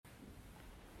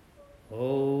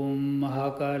ॐ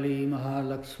महाकाली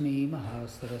महालक्ष्मी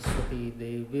महासरस्वती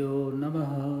देव्यो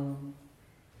नमः।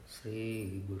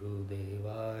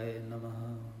 श्रीगुरुदेवाय नमः।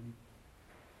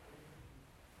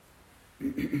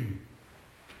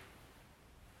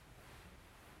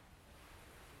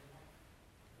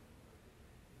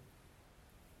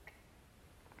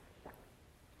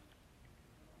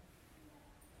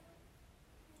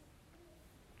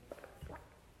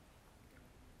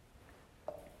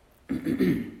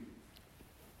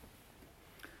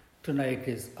 Tonight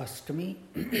is Ashtami,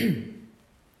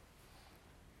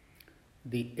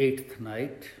 the 8th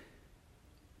night.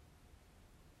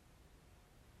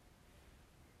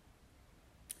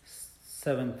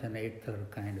 Seventh and eighth are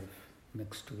kind of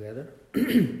mixed together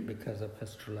because of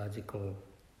astrological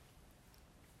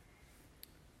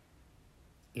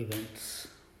events.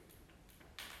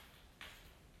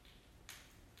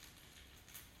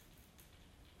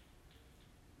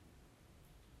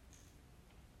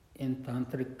 In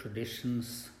Tantric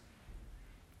traditions,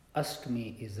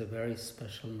 Ashtami is a very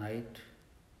special night.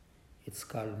 It's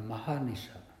called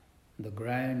Mahanisha, the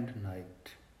grand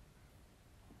night.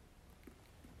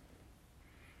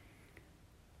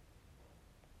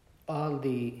 All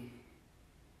the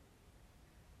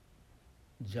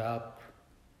jap,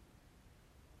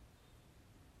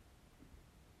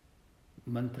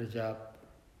 mantra jap,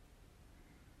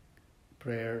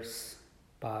 prayers,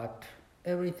 path,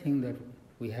 everything that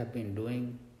we have been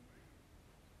doing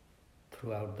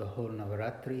throughout the whole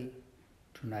Navaratri.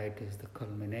 Tonight is the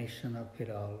culmination of it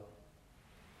all.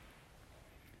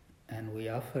 And we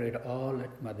offer it all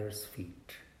at Mother's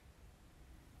feet.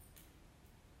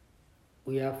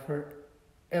 We offer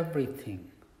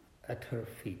everything at her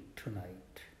feet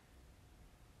tonight.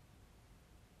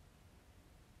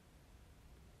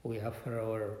 We offer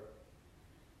our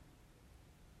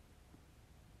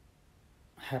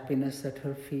happiness at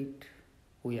her feet.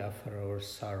 We offer our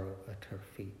sorrow at her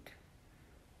feet.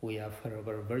 We offer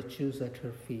our virtues at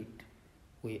her feet.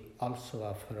 We also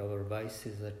offer our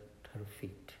vices at her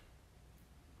feet.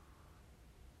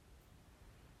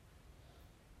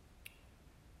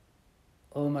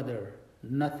 Oh Mother,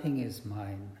 nothing is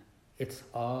mine. It's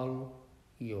all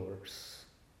yours.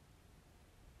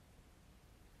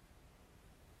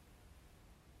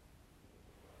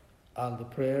 All the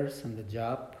prayers and the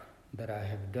jap that I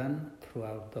have done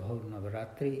throughout the whole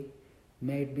Navaratri,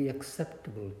 may it be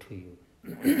acceptable to you.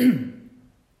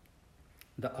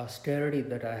 The austerity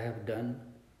that I have done,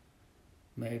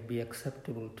 may it be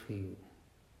acceptable to you.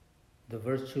 The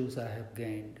virtues I have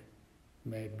gained,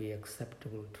 may it be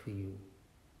acceptable to you.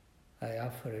 I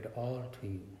offer it all to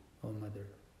you, O Mother.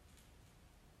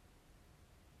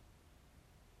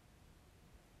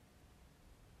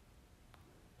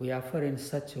 We offer in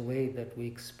such a way that we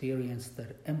experience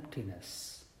that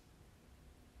emptiness.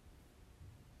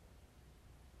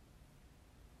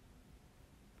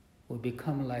 We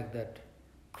become like that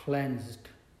cleansed,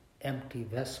 empty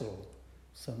vessel,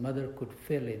 so Mother could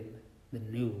fill in the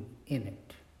new in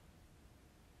it.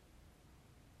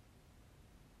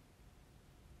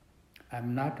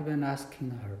 I'm not even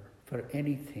asking her for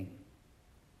anything.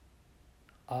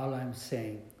 All I'm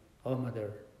saying, oh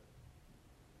Mother,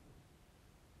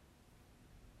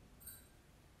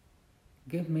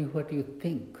 give me what you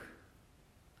think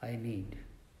I need.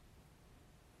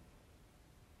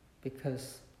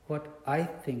 Because what I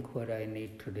think what I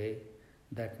need today,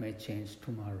 that may change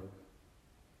tomorrow.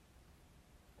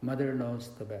 Mother knows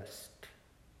the best.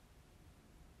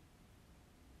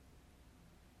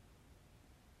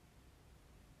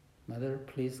 Mother,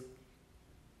 please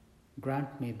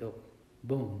grant me the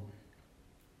boon.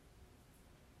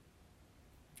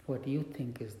 What you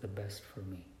think is the best for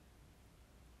me.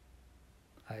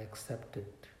 I accept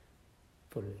it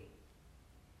fully.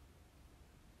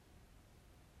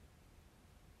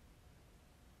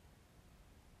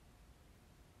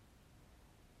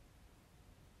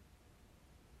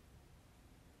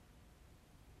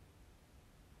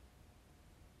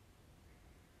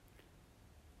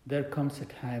 There comes a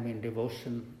time in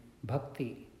devotion,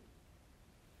 bhakti,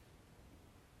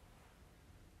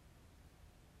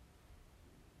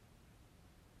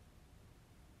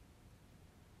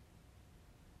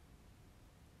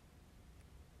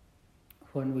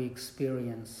 when we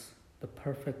experience the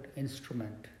perfect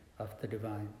instrument of the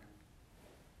divine.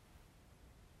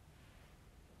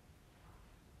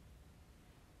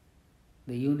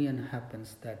 The union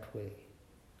happens that way.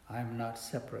 I am not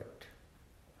separate.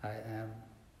 I am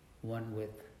one with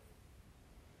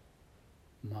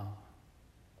Ma.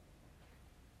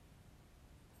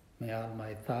 May all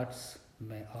my thoughts,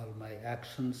 may all my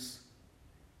actions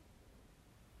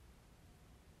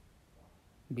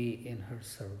be in her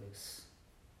service.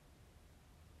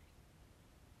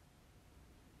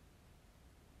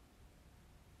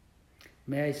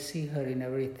 May I see her in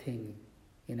everything,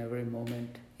 in every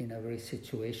moment, in every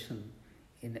situation,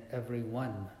 in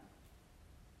everyone.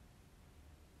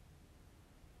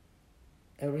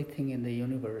 Everything in the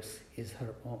universe is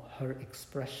her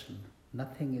expression.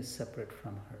 Nothing is separate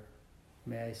from her.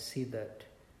 May I see that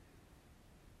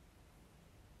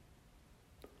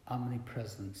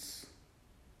omnipresence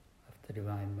of the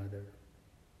Divine Mother.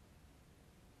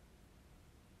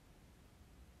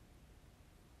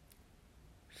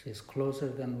 She is closer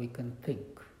than we can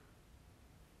think.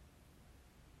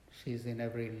 She is in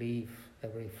every leaf,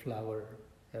 every flower,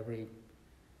 every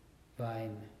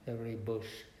vine, every bush,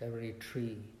 every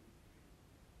tree.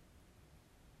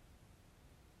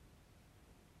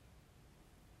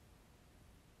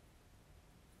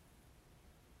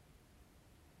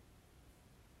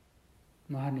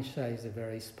 Mahanisha is a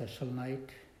very special night.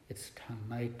 It's a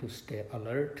night to stay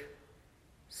alert,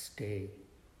 stay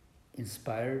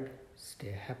inspired,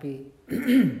 stay happy.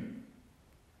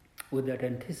 With that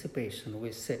anticipation,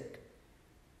 we sit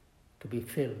to be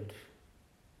filled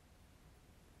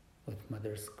with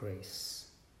Mother's grace.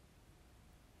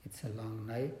 It's a long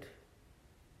night.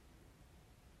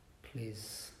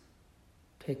 Please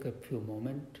take a few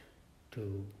moments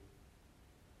to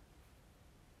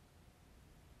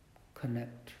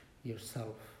connect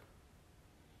yourself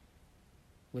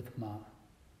with Ma.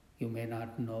 You may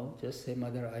not know, just say,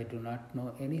 Mother, I do not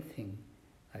know anything.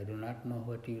 I do not know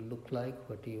what you look like,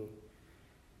 what you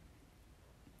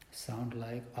sound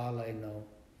like. All I know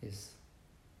is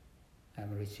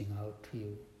I'm reaching out to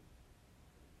you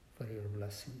for your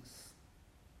blessings.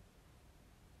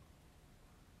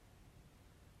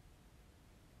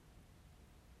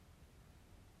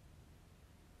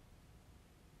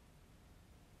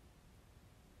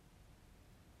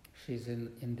 She's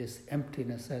in this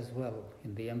emptiness as well,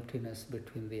 in the emptiness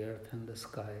between the earth and the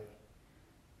sky.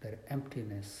 That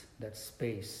emptiness, that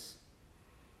space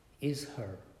is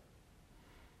her.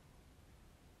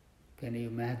 Can you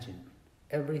imagine?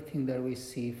 Everything that we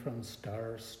see, from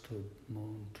stars to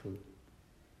moon to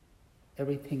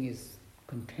everything, is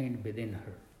contained within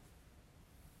her.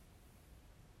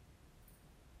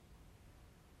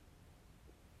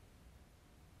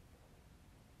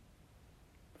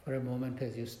 For a moment,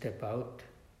 as you step out,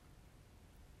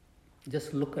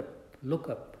 just look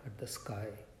up at the sky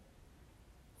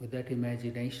with that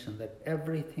imagination that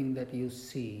everything that you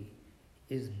see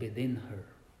is within her.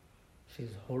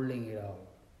 She's holding it all.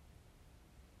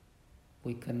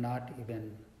 We cannot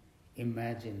even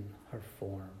imagine her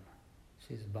form.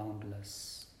 She's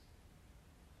boundless.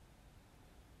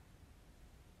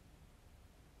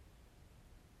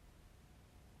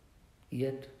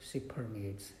 Yet she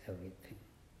permeates everything.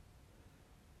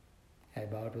 I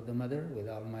bow to the Mother with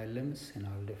all my limbs in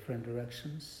all different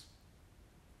directions.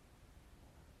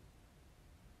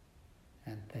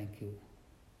 And thank you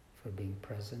for being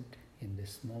present in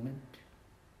this moment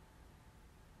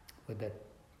with that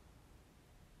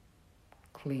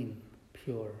clean,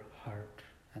 pure heart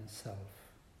and self.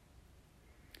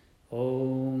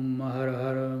 Om Har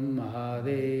Har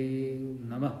Mahadev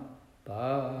Namah.